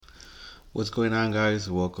What's going on, guys?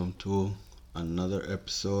 Welcome to another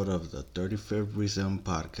episode of the 35th Reason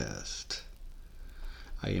Podcast.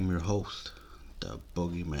 I am your host, the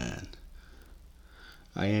Boogeyman.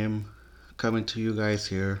 I am coming to you guys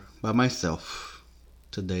here by myself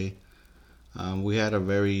today. We had a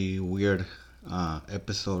very weird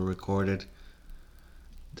episode recorded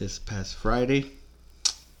this past Friday,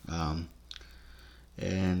 um,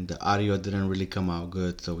 and the audio didn't really come out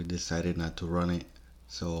good, so we decided not to run it.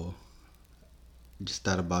 So just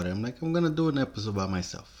thought about it. I'm like, I'm gonna do an episode by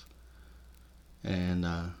myself and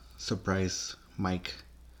surprise Mike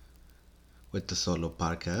with the solo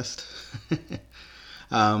podcast.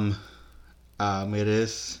 um, it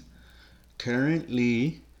is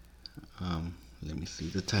currently, let me see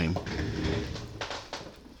the time.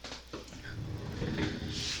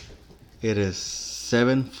 It is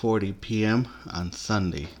 7:40 p.m. on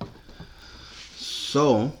Sunday.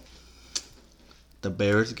 So the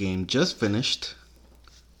Bears game just finished.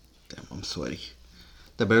 Damn, I'm sweaty.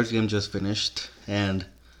 The Bears game just finished, and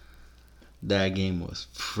that game was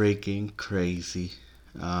freaking crazy.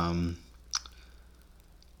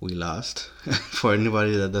 We lost. For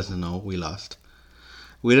anybody that doesn't know, we lost.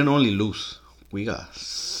 We didn't only lose, we got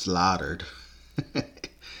slaughtered.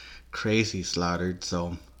 Crazy slaughtered.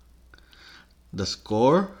 So the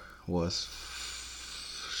score was,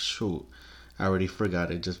 shoot, I already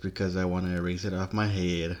forgot it just because I want to erase it off my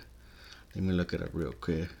head. Let me look it up real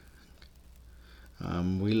quick.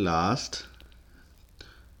 We lost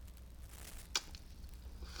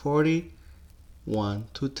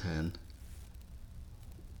 41-10.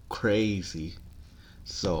 Crazy.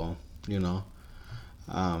 So, I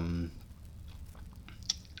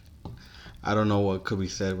don't know what could be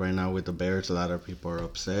said right now with the Bears. A lot of people are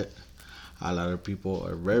upset. A lot of people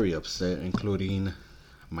are very upset, including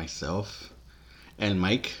myself and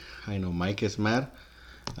Mike. I know Mike is mad.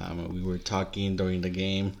 We were talking during the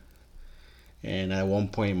game, and at one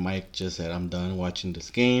point Mike just said, I'm done watching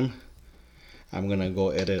this game. I'm going to go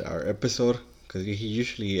edit our episode, because he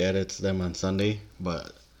usually edits them on Sunday.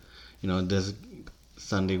 But, this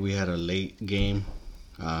Sunday we had a late game.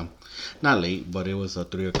 Not late, but it was a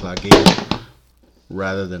 3 o'clock game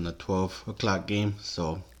rather than a 12 o'clock game.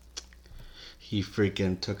 So he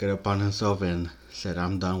freaking took it upon himself and said,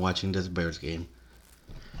 I'm done watching this Bears game.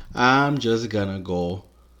 I'm just gonna go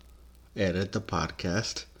edit the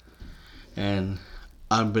podcast. And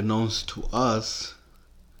unbeknownst to us,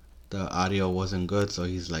 the audio wasn't good. So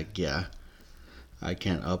he's like, yeah, I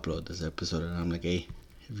can't upload this episode. And I'm like, hey,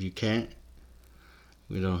 if you can't,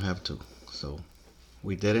 we don't have to. So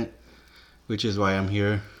we didn't, which is why I'm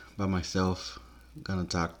here by myself. Gonna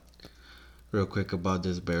talk real quick about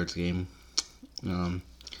this Bears game.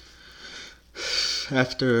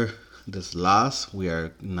 After this loss, we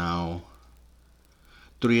are now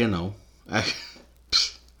 3-0.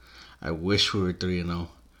 I wish we were 3-0.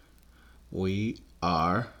 We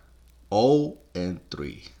are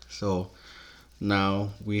 0-3. So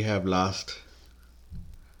now we have lost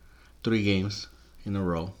 3 games in a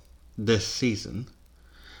row this season.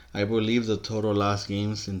 I believe the total lost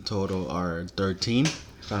games in total are 13,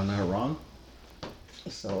 if I'm not wrong.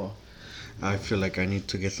 So I feel like I need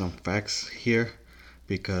to get some facts here,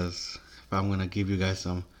 because if I'm gonna give you guys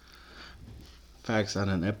some facts on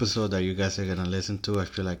an episode that you guys are gonna listen to, I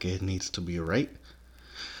feel like it needs to be right.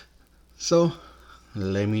 So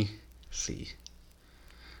let me see.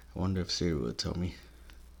 I wonder if Siri will tell me.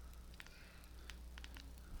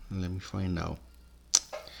 Let me find out.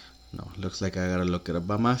 No, looks like I gotta look it up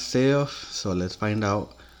by myself. So let's find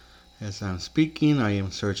out. As I'm speaking, I am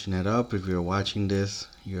searching it up. If you're watching this,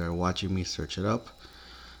 you are watching me search it up.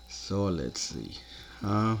 So let's see.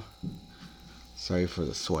 Sorry for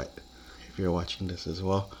the sweat. If you're watching this as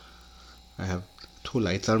well, I have 2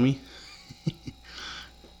 lights on me.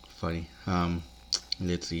 Funny.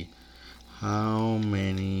 Let's see. How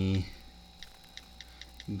many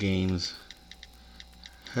games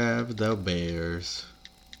have the Bears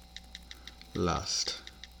lost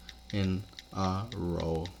in a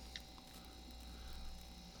row?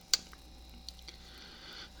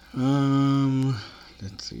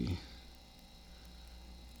 Let's see.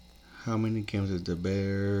 How many games did the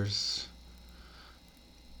Bears?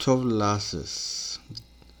 12 losses.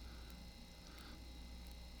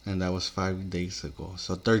 And that was 5 days ago.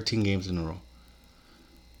 So 13 games in a row.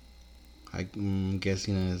 I'm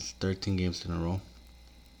guessing it's 13 games in a row.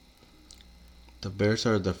 The Bears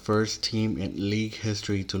are the first team in league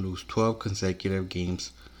history to lose 12 consecutive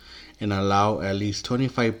games and allow at least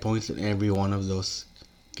 25 points in every one of those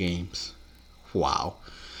games. Wow.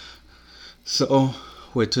 So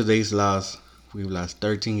with today's loss, we've lost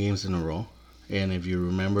 13 games in a row, And if you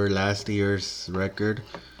remember last year's record,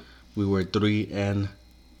 we were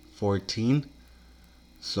 3-14.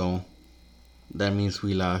 So that means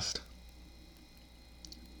we lost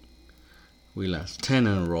 10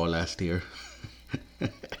 in a row last year.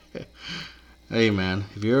 Hey man,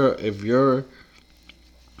 if you're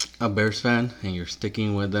a Bears fan and you're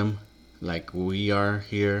sticking with them like we are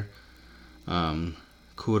here,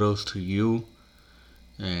 kudos to you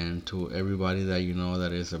and to everybody that you know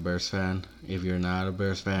that is a Bears fan. If you're not a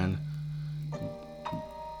Bears fan,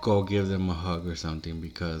 go give them a hug or something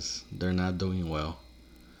because they're not doing well.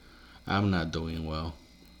 I'm not doing well.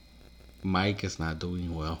 Mike is not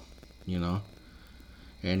doing well. You know,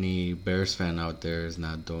 any Bears fan out there is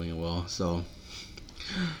not doing well. So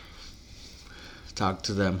talk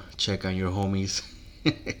to them. Check on your homies.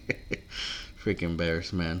 Freaking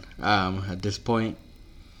Bears, man. At this point,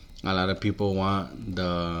 a lot of people want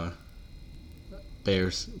the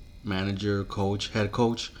Bears manager, head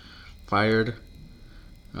coach, fired.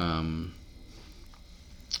 Um,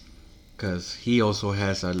 because he also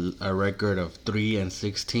has a record of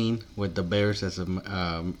 3-16 with the Bears as a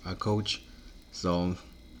coach. So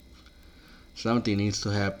something needs to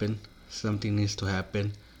happen. Something needs to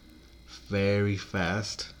happen very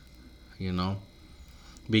fast, you know,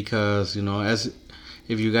 because as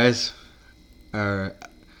if you guys are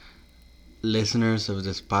listeners of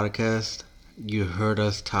this podcast, you heard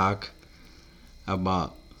us talk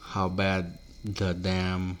about how bad the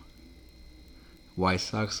damn White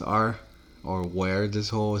Sox are or were this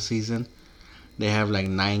whole season. They have like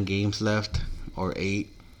 9 games left or 8,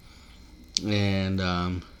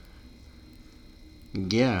 and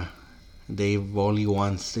yeah, they've only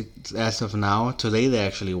won 6 as of now. Today they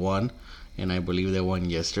actually won, and I believe they won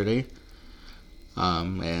yesterday.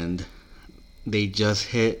 And they just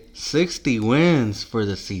hit 60 wins for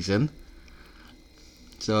the season.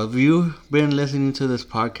 So if you've been listening to this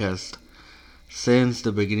podcast since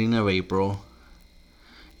the beginning of April,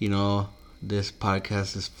 this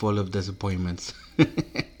podcast is full of disappointments.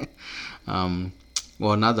 Well,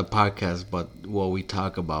 not the podcast, but what we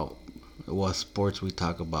talk about, what sports we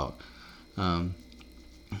talk about.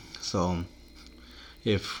 So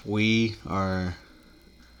if we are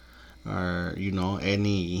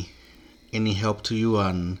any help to you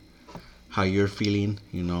on how you're feeling,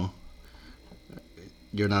 you're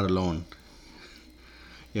not alone.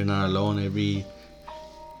 You're not alone.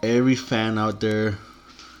 Every fan out there,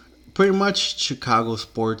 pretty much Chicago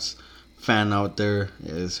sports fan out there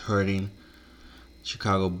is hurting.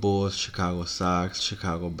 Chicago Bulls, Chicago Sox,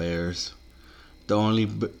 Chicago Bears. The only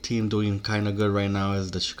team doing kind of good right now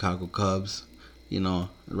is the Chicago Cubs.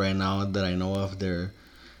 Right now that I know of, they're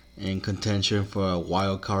in contention for a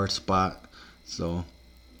wild card spot. So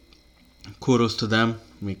kudos to them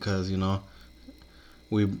because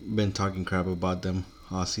we've been talking crap about them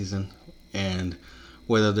all season, and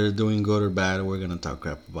whether they're doing good or bad, we're gonna talk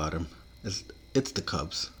crap about them. It's the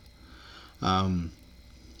Cubs.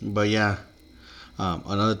 But yeah,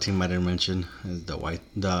 another team I didn't mention is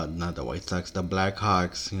not the White Sox, the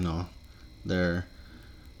Blackhawks.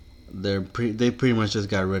 They pretty much just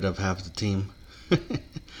got rid of half the team.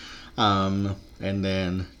 And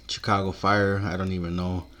then Chicago Fire, I don't even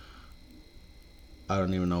know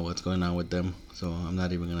what's going on with them, so I'm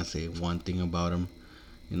not even gonna say one thing about them,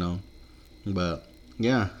 But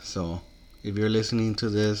yeah, so if you're listening to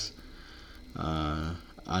this on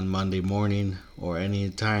Monday morning or any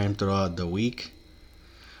time throughout the week,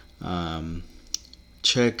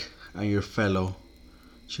 check on your fellow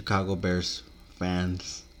Chicago Bears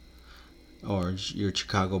fans or your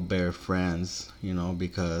Chicago Bear friends,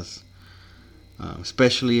 because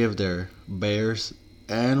especially if they're Bears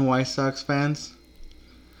and White Sox fans,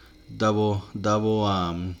 double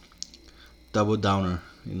downer,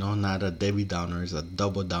 not a Debbie Downer, it's a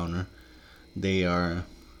double downer. They are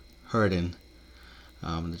hurting.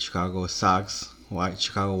 The Chicago White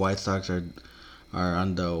Sox are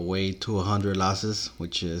on the way to 100 losses,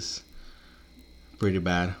 which is pretty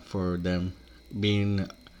bad for them, being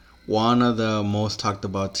one of the most talked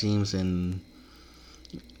about teams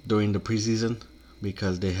during the preseason,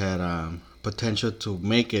 because they had potential to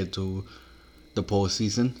make it to the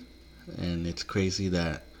postseason, and it's crazy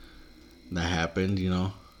that happened,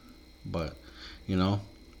 But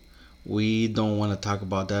we don't want to talk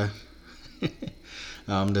about that.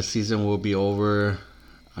 The season will be over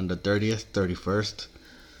on the 30th, 31st,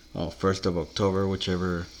 or 1st of October,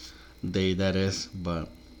 whichever day that is, but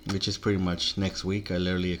which is pretty much next week,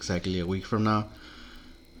 literally exactly a week from now.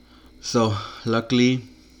 So luckily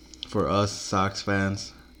for us Sox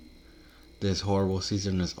fans, this horrible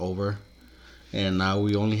season is over, and now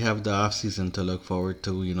we only have the off season to look forward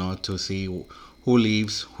to. To see who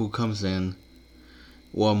leaves, who comes in,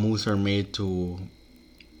 what moves are made to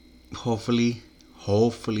hopefully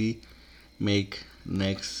make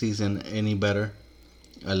next season any better,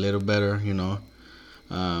 a little better.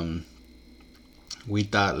 Um, we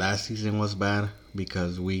thought last season was bad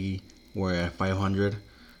because we were at 500.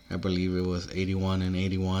 I believe it was 81 and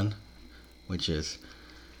 81, which is,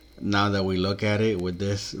 now that we look at it with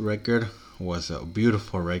this record, was a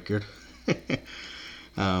beautiful record.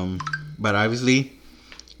 um, but obviously,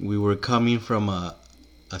 we were coming from a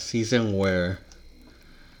season where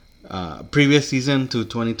previous season to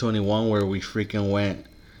 2021 where we freaking went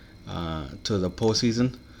to the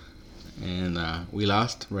postseason, and we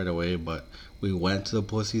lost right away, but we went to the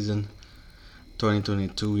postseason.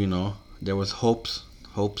 2022, there was hopes.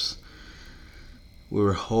 We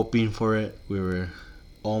were hoping for it. We were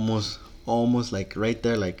almost like right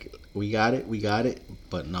there, like we got it.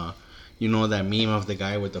 But nah, that meme of the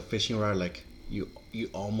guy with the fishing rod, like you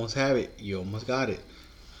almost have it, you almost got it,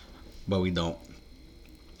 but we don't.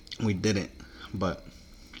 We didn't. But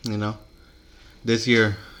this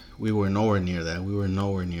year we were nowhere near that. We were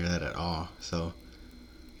nowhere near that at all. So,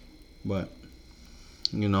 but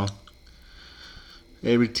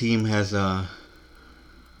every team has a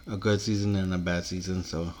good season and a bad season.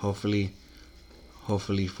 So hopefully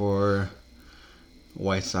for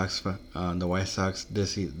White Sox, the White Sox,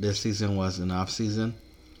 this season was an off season,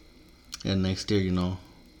 and next year,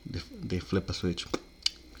 they flip a switch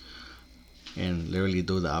and literally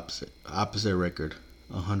do the opposite record,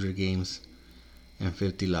 100 games and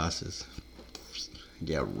 50 losses.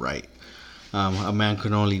 Yeah, right. A man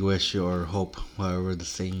can only wish or hope, however the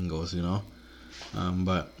saying goes,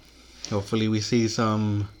 but hopefully we see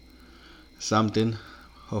something.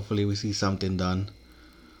 Hopefully we see something done.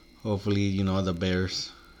 Hopefully, the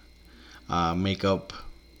Bears make up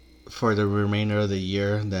for the remainder of the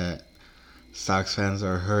year that Sox fans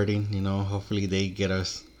are hurting. Hopefully they give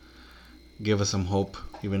us some hope,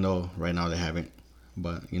 even though right now they haven't.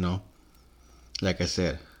 But like I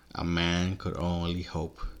said, a man could only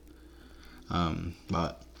hope.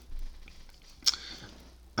 But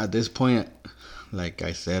at this point, like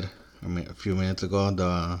I said, a few minutes ago,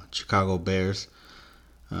 the Chicago Bears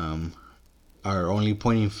are only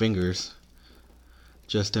pointing fingers.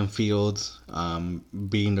 Justin Fields,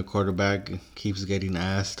 being the quarterback, keeps getting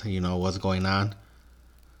asked, what's going on.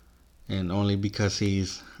 And only because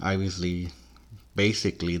he's obviously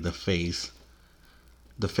basically the face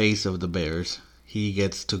of the Bears, he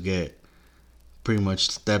gets to get pretty much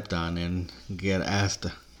stepped on and get asked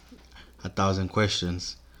 1,000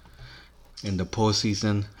 questions. In the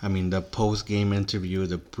postseason, the post-game interview,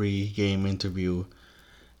 the pre-game interview,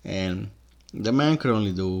 and the man could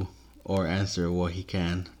only do or answer what he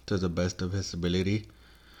can to the best of his ability.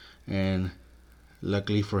 And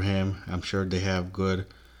luckily for him, I'm sure they have good,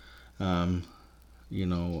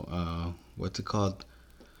 what's it called?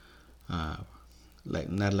 Like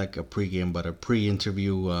not like a pre-game, but a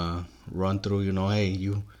pre-interview run through. Hey,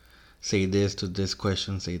 you say this to this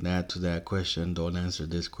question, say that to that question, don't answer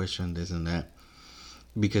this question, this and that.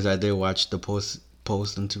 Because I did watch the post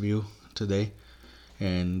interview today,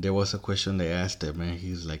 and there was a question they asked him, and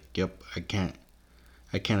he's like, "Yep, I can't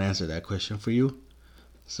answer that question for you."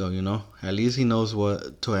 So at least he knows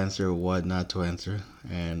what to answer, what not to answer,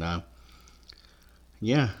 and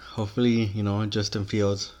yeah, hopefully Justin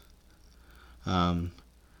Fields.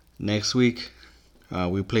 Next week,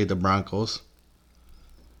 we play the Broncos.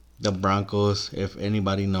 The Broncos, if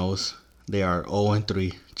anybody knows, they are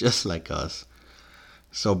 0-3, just like us.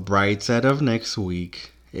 So bright side of next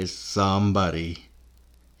week is somebody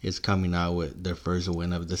is coming out with their first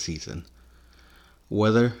win of the season.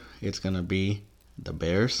 Whether it's going to be the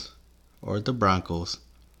Bears or the Broncos,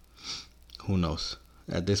 who knows?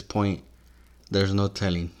 At this point, there's no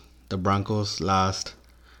telling. The Broncos lost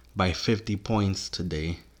by 50 points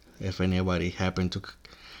today. If anybody happened to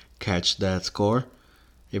catch that score.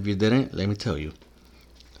 If you didn't, let me tell you.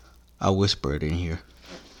 I'll whisper it in here.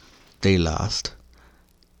 They lost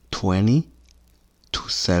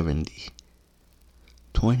 20-70.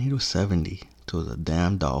 20-70 to the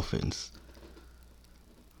damn Dolphins.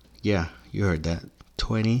 Yeah, you heard that.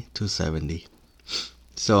 20-70.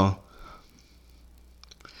 So,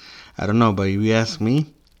 I don't know, but if you ask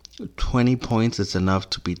me, 20 points is enough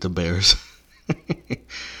to beat the Bears.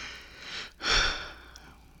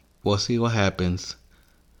 We'll see what happens.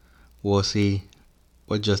 We'll see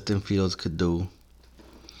what Justin Fields could do.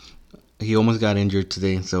 He almost got injured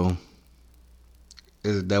today, so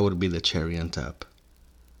that would be the cherry on top.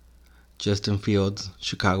 Justin Fields,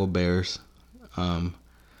 Chicago Bears.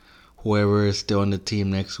 whoever is still on the team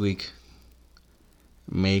next week,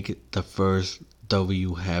 make the first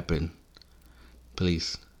W happen,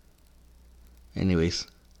 please. Anyways,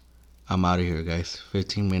 I'm out of here, guys.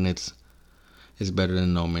 15 minutes is better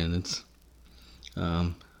than no minutes.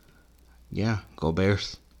 Yeah, go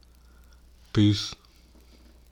Bears. Peace.